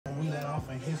off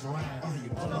in his ride. You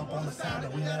pull up on the side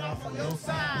and we let off on your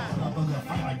side. Up a little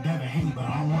fight like Devin Haney, but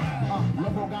I'm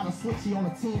right. Lil' got a switchy on the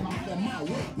team off that my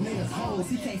way. Niggas hoes,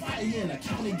 he can't fight here in the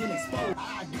county, get exposed.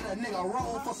 I get a nigga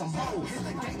roll for some hoes. Hit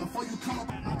the gate before you come up.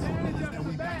 I told niggas that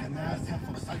we back and now it's time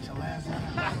for such a last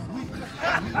round.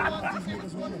 We lost these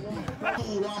niggas wanna be.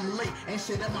 Ooh, I'm late. Ain't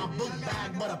shit in my book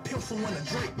bag, but a pencil and a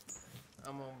drink.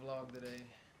 I'm on vlog today,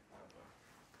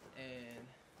 and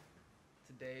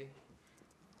today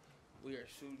we are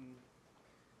shooting.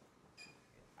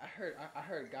 I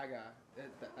heard Gaga.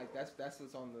 Like that's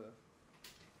what's on the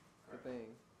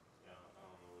thing. Yeah, I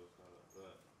don't know what's called,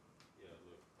 but yeah,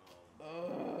 look.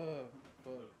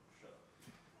 But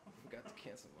I forgot to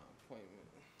cancel my appointment.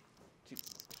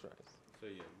 Jesus Christ. So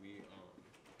yeah, we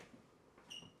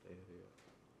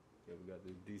we got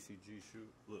this DCG shoot.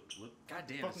 Look.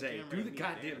 Goddamn, Zay, do the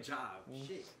goddamn job.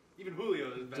 Shit. Even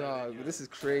Julio is better. Dog, but this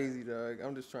is crazy, dog.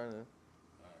 I'm just trying to.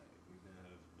 Alright, we've been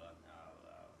here about an hour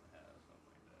and a half, something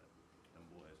like that. Them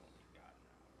boys only got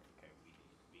an hour. Okay, we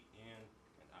need to be in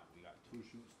and out. We got 2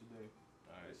 shoots today.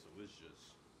 Alright, so it's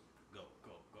just go.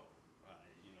 Alright,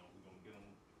 you know, we're gonna get them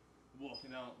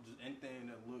walking out. Just anything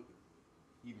that look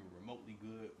even remotely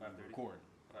good, we're recording.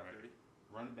 5:30.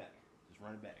 Run it back. Just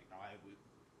run it back. Alright,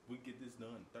 we get this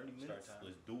done in 30 minutes.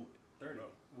 Let's do it. 30. Bro.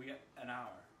 We got an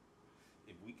hour.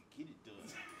 If we could get it done.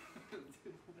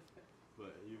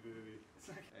 But you feel me?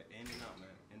 Hey, in and out,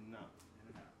 man. In and out.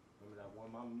 Remember that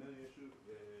One Mama Million shoot?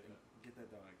 Yeah. Get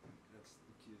that dog. That's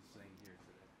the cutest thing here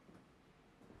today.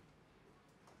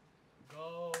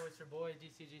 Go, it's your boy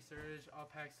DCG Sergio. All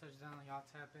packs touchdown. Y'all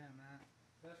tap in, man.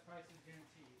 Best prices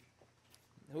guaranteed.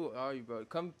 Who are you, bro?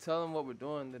 Come tell them what we're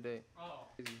doing today.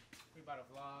 Oh, we about to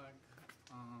vlog.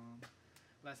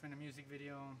 Last minute music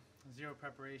video. 0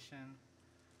 preparation.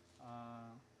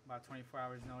 About 24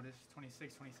 hours notice.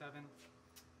 26, 27.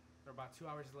 We're about 2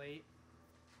 hours late.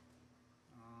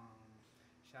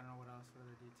 I don't know what else. What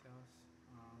other details?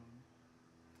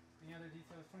 Any other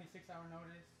details? 26-hour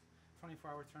notice.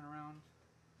 24-hour turnaround.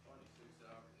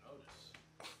 26-hour notice.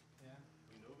 Yeah.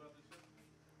 We know about this shit?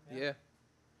 Yeah.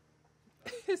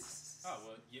 Oh,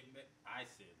 well, yeah, I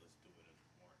said let's do it in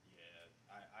the morning. Yeah,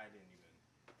 I didn't even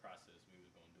process we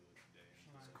was going to do it today.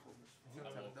 I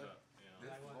woke up.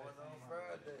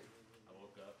 Friday. I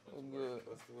woke up. I'm good.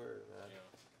 What's the word, man? Yeah.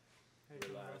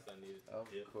 Realized I needed to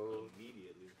dip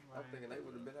immediately. I'm thinking they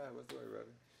would have been out. What's the word,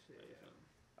 brother? Shit, yeah.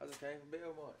 I just came from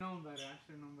Belmont. Known better. I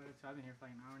should have known better too. I've been here for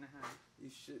like an hour and a half.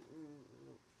 You should.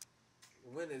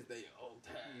 Wednesday, old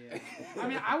time. Yeah. I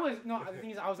mean, the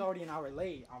thing is, I was already an hour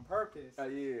late on purpose.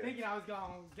 Yeah. Thinking I was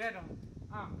going to get him.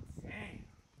 Dang.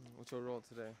 What's your role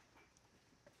today?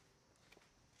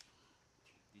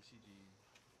 DCG.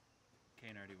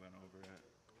 Kane already went over it.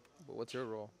 But what's your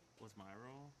role? What's my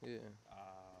role? Yeah.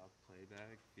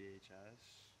 Playback,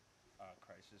 VHS,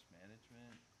 crisis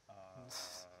management,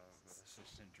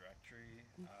 assistant directory,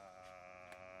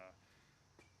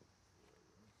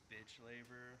 bitch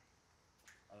labor,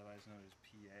 otherwise known as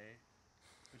PA,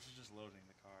 which is just loading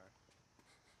the car.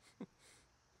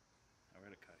 We're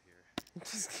gonna cut here.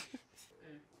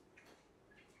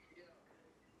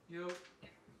 Yo.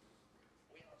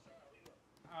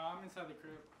 I'm inside the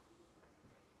crib.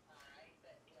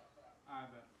 I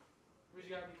bet. We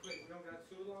just gotta be quick. We don't got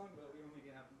too long, but we're gonna make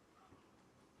it happen.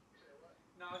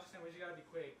 No, I was just saying we just gotta be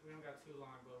quick. We don't got too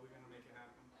long, but we're gonna make it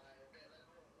happen.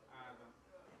 I bet.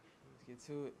 Let's get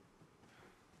to it.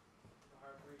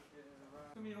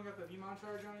 Tell me you don't got the V-mount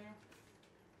charge on you?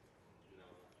 No.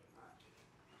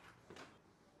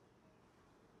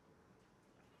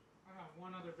 I have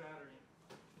one other battery.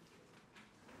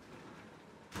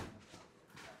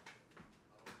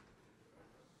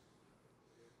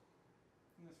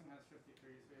 And this one has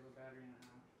 53, so we have a battery and a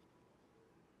half.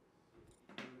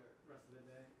 For the rest of the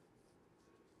day.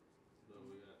 So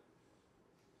we got.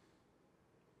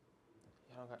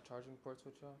 Y'all don't got charging ports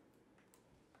with y'all?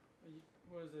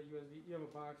 What is the USB? You have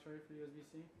a box, right, for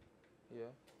USB-C?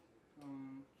 Yeah.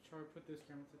 Put this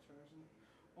camera to charge.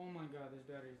 Oh my god, this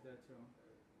battery's dead too.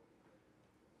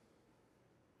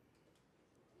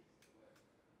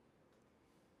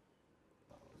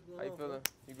 How you feeling?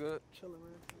 You good? Chilling,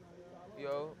 man.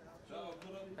 Yo. How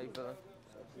you feeling?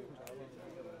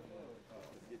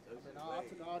 I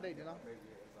took all day, didn't I?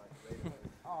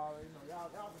 Oh, you know,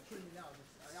 y'all been treating me out.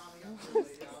 Y'all ain't got to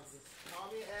y'all just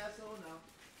call me an asshole now.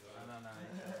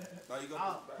 No.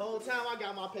 Whole time I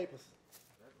got my papers.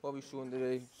 What we shooting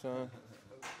today, son?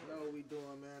 You know what we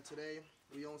doing, man? Today,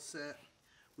 we on set.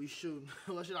 We shooting.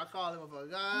 What should I call him?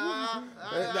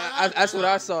 That's what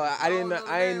I saw. I didn't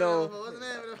know. What's the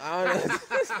name of I don't know.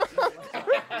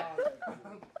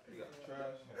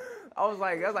 I was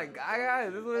like, Gaga.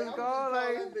 Is this what it's called?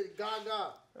 Like, that bitch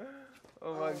Gaga.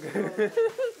 oh my god.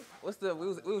 What's the? We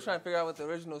was trying to figure out what the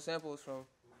original sample was from.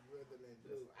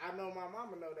 I know my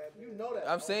mama know that. You know that.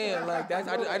 I'm saying like that's.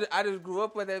 I just grew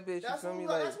up with that bitch. You feel me?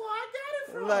 Like that's where I got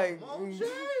it from. like,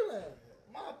 Jalen.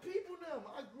 My people them.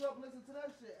 I grew up listening to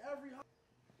that shit every.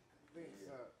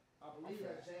 I believe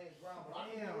that James Brown. But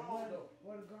damn,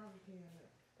 what a garbage can at?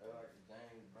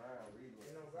 James Brown, read what.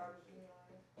 You know garbage can.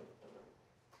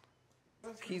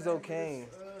 Kizo Kane.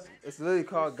 It's literally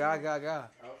called Ga Ga Ga.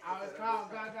 Oh, it's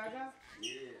called Ga Ga Ga?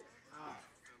 Yeah.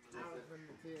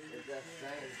 It's that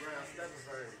James Brown stepping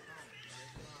version.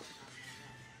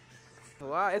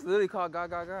 Wow, it's literally called Ga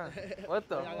Ga Ga. What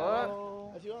the fuck?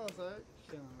 What you on, son?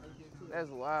 That's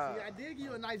wild. See, I did give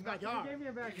you a nice backyard. You gave me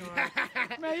a backyard.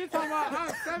 Man, you talking about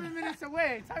I'm 7 minutes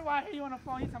away. Tell you why I hear you on the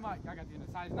phone. You talking about I got you in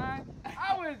a size 9.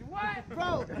 I was what?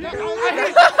 Bro, I'm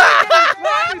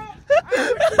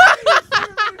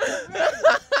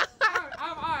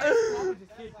gonna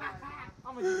just kick you.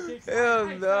 I'm gonna just kick you. Hell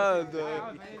no,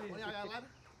 dog.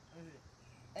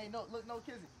 Hey, no, look, no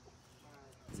kissing.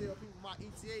 Tell people my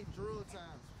ETA drill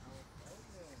times.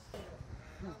 Hey,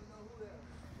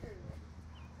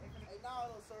 no,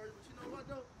 Sergio, but you know what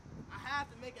though? I have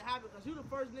to make it happen because you the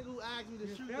first nigga who asked me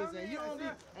to shoot this, and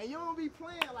you don't be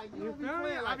playing like you don't be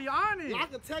playing. I'll be honest. I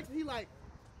can text me, he like,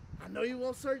 I know you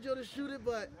want Sergio to shoot it,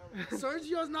 but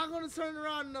Sergio's not gonna turn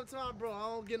around enough time, bro. I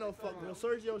don't get no fuck, bro.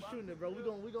 Sergio's shooting it, bro. We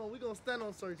gonna stand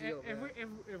on Sergio. If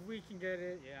we can get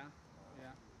it, yeah.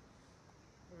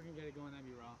 If we can get it going, that'd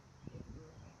be raw.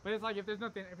 But it's like if there's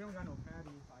nothing, if we don't got no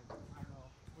patties, like I don't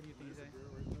know. What do you think, Zay?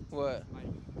 What? Like,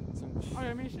 oh yeah,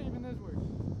 I mean, shit, even this works.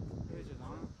 It's just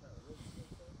on.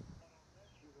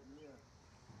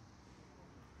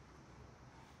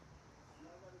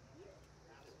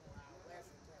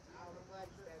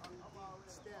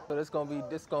 So it's gonna be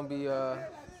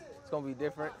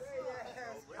different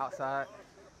outside.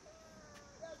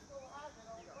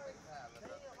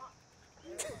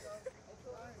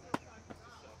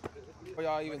 Before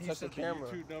y'all even touch the camera.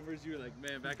 YouTube numbers, you were like,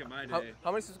 man, back in my day.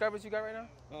 How many subscribers you got right now?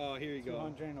 Oh, here you go.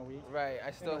 200 in a week. Right,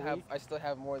 I still have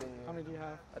more than you. How many do you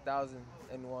have?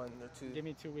 1,001 or 2. Give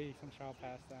me 2 weeks. I'm sure I'll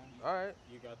pass that. All right.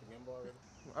 You got the gimbal already?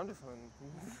 I'm just fun. No,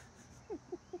 I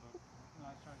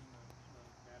was charging the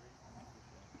battery.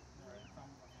 Alright, so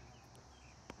I'm looking.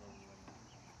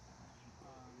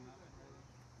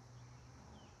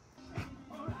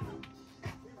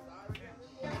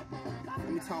 Let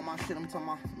me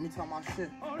talk my shit.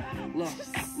 Look.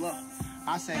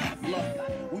 I say,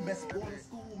 look. We been going to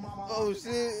school, mama. Oh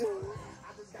shit. I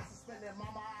just got suspended,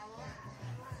 mama.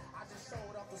 I just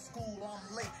showed up to school,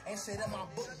 I'm late. Ain't shit in my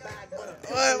book bag, but a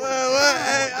What?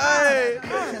 Hey.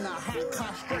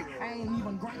 Concentrate. I ain't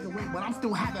even graduate, but I'm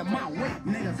still having my way.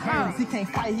 Niggas hurt, he can't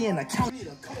fight here in the county.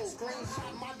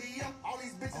 Screenshot my DM, all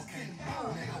these bitches getting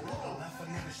burned. Left a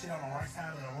nigga shit on the right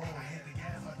side of the road. I hit the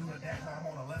gas, I do the dash, I'm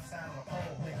on the left side of the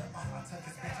pole. Nigga, I took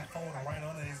this bitch and fold her right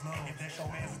under his nose. If that's your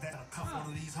ass, is that a cuff one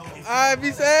of these hoes? Alright,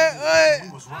 be sad. We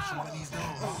was rushing one of these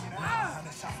doors.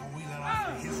 100 shots when we let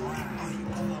off his ride. You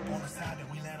pull up on the side that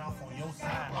we let off on your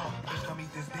side. Bitch, come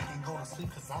eat this dick and go to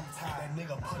sleep cause I'm tired. That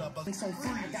nigga put up a So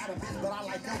free, I got a bitch, but I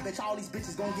like that bitch. All these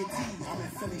bitches gonna get teased. I'm in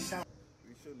Philly shout.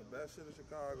 We shooting the best shit in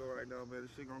Chicago right now, man.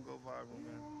 This shit gonna go viral,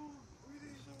 man.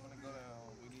 This shit wanna go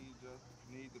down. We need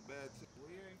the bad shit.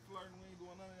 We ain't flirting, we ain't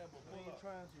doing none of that, but pull up.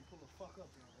 Trying to pull the fuck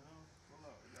up, you know? Pull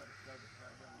up. You gotta strike it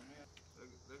right down, man.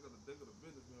 They gonna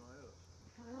business me right here.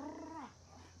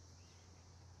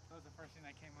 That was the first thing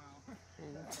that came out.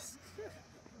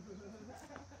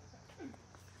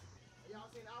 Y'all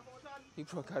seen the iPhone charger? He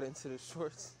broke out into the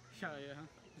shorts. Yeah.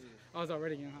 I was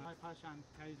already getting high. Pasha and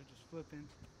Patties are just flipping.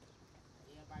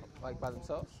 Like by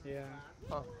themselves? Yeah.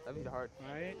 Oh, that'd be hard.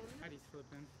 Right? Patties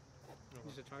flipping.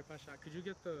 There's a tripod shot. Could you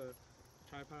get the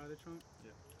tripod out of the trunk?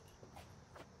 Yeah.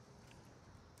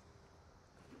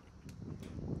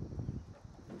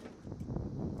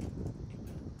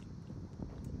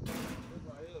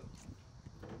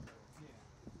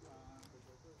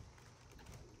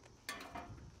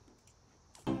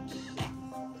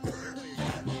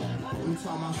 Let me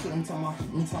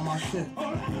talk my shit.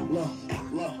 Look.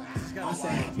 I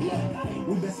said, look,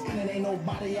 we been spinning, ain't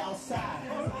nobody outside.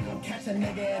 Catch a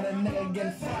nigga and a nigga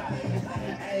getting fried.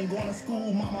 I ain't going to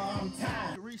school, mama, I'm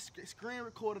tired. Screen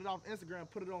recorded off Instagram,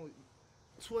 put it on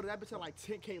Twitter. That bitch had like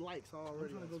 10K likes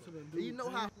already. I'm trying to go to the you know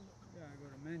how? Yeah, I go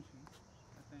to mentions,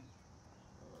 I think.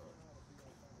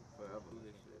 Forever.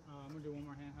 I'm gonna do one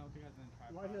more handheld. You guys didn't try.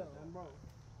 Right here, bro.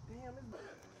 Damn, this. I'm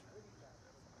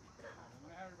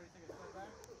gonna have everybody take a step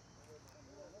back.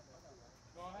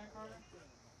 Go ahead, Carter.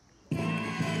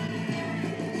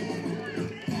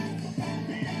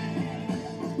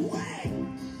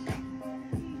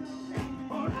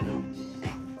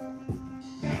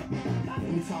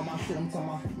 my shit, I'm talking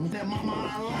about that mama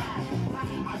I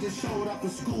lied. I just showed up to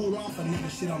school off a nigga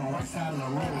shit on the right side of the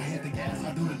road. I hit the gas,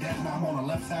 I do the dash, now I'm on the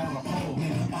left side of the pole.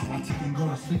 Nigga, I take and go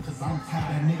to sleep cause I'm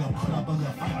tired. That nigga put up a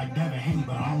good fight like Devin Haney,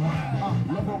 but I'm right.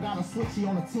 Lil' got a switchy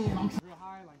on the team, I'm Real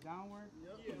high, like downward.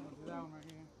 Yep. Yeah. Do that one right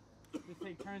here. Just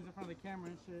take turns in front of the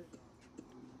camera and shit.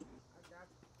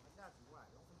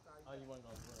 Oh, you want to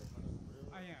go first?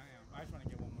 I am. I just want to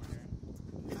get one more here.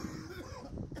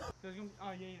 So it's gonna,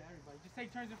 oh yeah, everybody. Just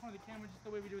take turns in front of the camera, just the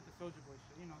way we do with the Soldier Boy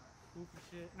shit. You know, goofy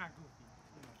shit. Not goofy.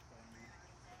 You know what I mean.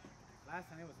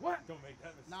 Last time it was what? Don't make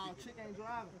that mistake. No, chick ain't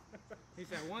driving. He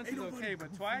said once is okay,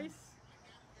 but twice?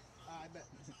 I bet.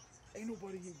 Ain't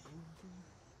nobody here goofy.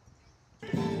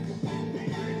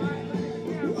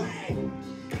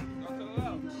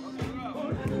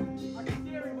 I can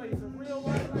see everybody. It's a real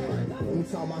life. Let me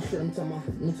talk my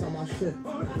shit.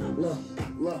 Look.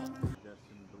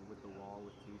 With the wall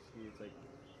with TC, it's like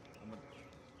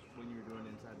when you were doing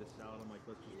inside the shot, I'm like,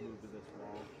 let's just move to this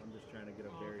wall. I'm just trying to get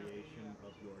a variation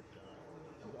of your shot.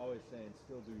 I'm always saying,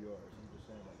 still do yours. I'm just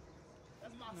saying, like,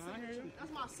 That's my signature.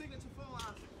 That's my signature phone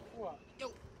line. What?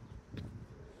 Yo.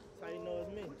 That's how you know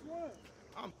it's me. Which one?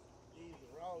 I'm easy,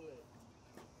 roll it.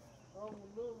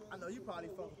 I know you probably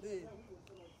fuck with this.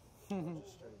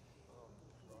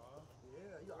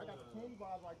 Yeah, I got the candy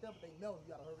bars right there, but they melting.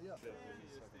 You gotta hurry up. We're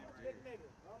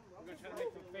gonna try to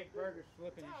make some fake burgers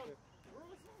flipping and shit.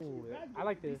 Ooh, yeah. I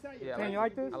like this. Yeah, Can you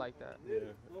like this? I like that.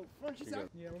 Yeah, we're gonna try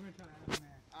that,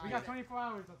 man. We got 24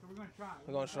 hours left, so we're gonna try.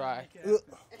 We're gonna try.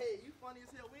 Hey, you funny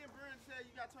as hell. We in Burn said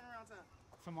you got turnaround time.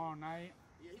 Tomorrow night.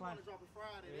 Yeah, he wanna drop it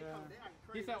Friday. They come, they acting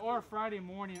crazy. He said, or Friday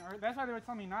morning. Or, that's why they were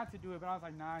telling me not to do it, but I was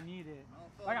like, nah, I need it.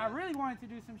 Like, I really wanted to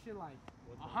do some shit like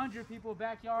 100 people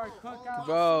backyard cookout.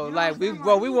 Bro, you know like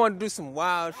we want to do some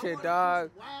wild shit, dog.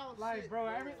 Like, bro,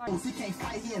 He can't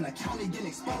fight, he in the county getting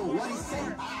exposed. What he say?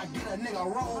 I get a nigga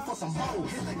roll for some hoes.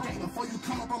 Hit the gate before you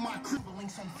come up on my crib.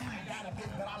 Some I got a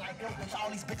bitch, but I like those bitch. All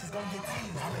these bitches gon' get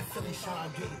teased. I'm in Philly, shot,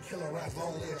 I'm getting killer rats,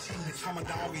 long live cheese. I'm a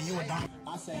dog and you a dog.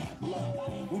 I say,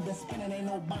 look, we been spinning, ain't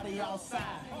nobody outside.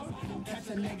 Catch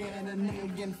a nigga and a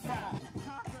nigga getting fried.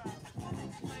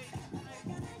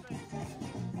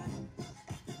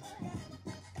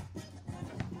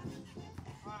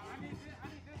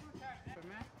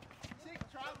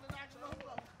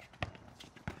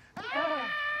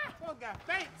 Got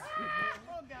face.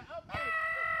 Got up.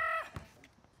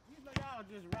 You know y'all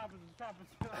just rappers and trappers.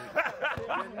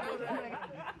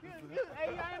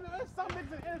 Hey, I know there's some niggas in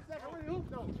the intersection really hoop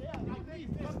though. Yeah, like these.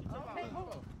 Hey,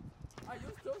 hoop. I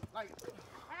used to. Like,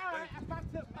 alright, I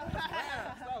fucked up.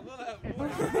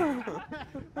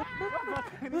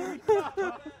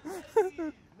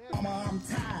 Mama, I'm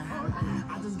tired.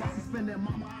 I just got suspended,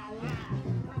 mama, I lied.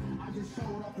 I just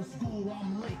showed up to school,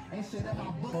 I'm late. Ain't shit in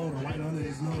my book. Hold right under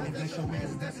his nose. If they show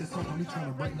ass, that's his hook. Me trying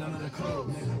to break down the code.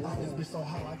 Nigga, this bitch so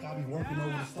hot like I be working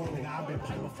over the store. Nigga, I been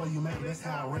piping before you make it. That's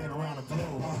how I ran around the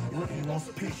globe. Look, you want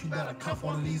some pitch, you better cuff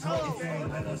one of these hoes. If you ain't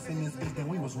let us in this bitch, then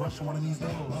we was rushing one of these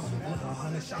doors.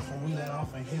 100 shots when we let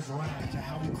off in his ride. Picture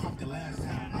how we cropped it last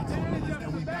time. I told niggas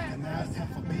that we back and now it's time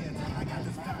for bedtime. I got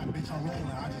this fire, bitch, I'm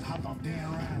rolling. I just hopped off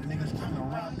damn ride. Niggas trying to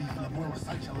rob me. The boy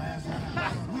recite your last line.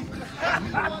 We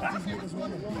know what these niggas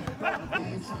wanna be. I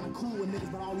ain't trying to cool with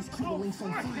niggas, but all these cool links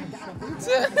on free. Got a bitch.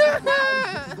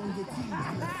 Gonna get teased.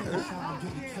 I'm gonna finish how I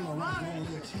get the killer right now.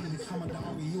 You're cheating. I'm a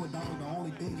dog and you a dog. The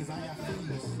only thing is I got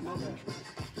feelings.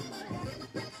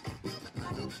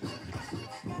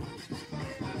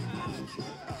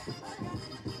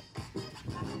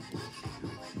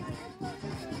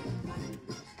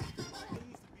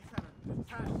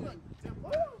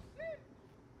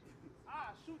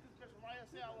 Shoot this bitch from right here,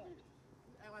 say I won't.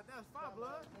 Act like that's fire,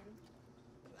 blood.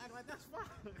 Act like that's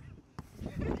fire.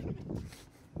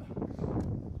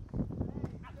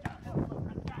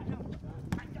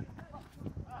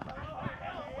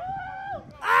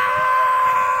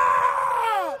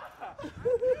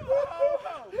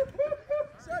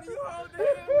 Shut you hold the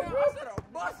hand down. I should have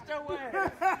bust your ass.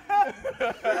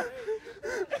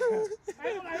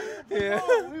 Yeah.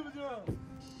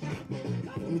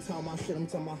 Let me talk my shit, let me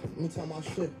talk my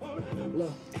shit.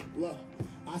 Look,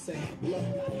 I say,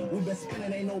 look, we been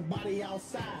spinning, ain't nobody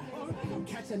outside.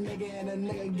 Catch a nigga and a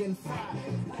nigga getting fried.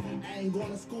 I ain't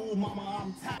going to school, mama,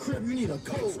 I'm tired. Crib, you need a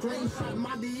code. Screenshot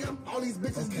my DM, all these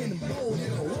bitches getting bold.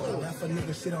 Nigga, whoa. Left a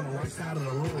nigga shit on the right side of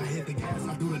the road. I hit the gas,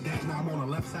 I do the dash, now I'm on the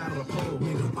left side of the pole.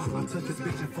 Nigga, I took his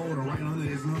bitch and folded her right under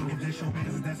his nose. If they show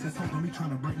ass, that's his hope. Don't be trying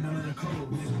to break none of the code.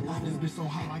 Nigga, this bitch so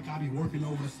hot like I be working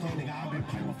over the stove. Nigga, I been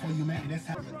piping before you mad, that's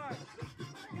how.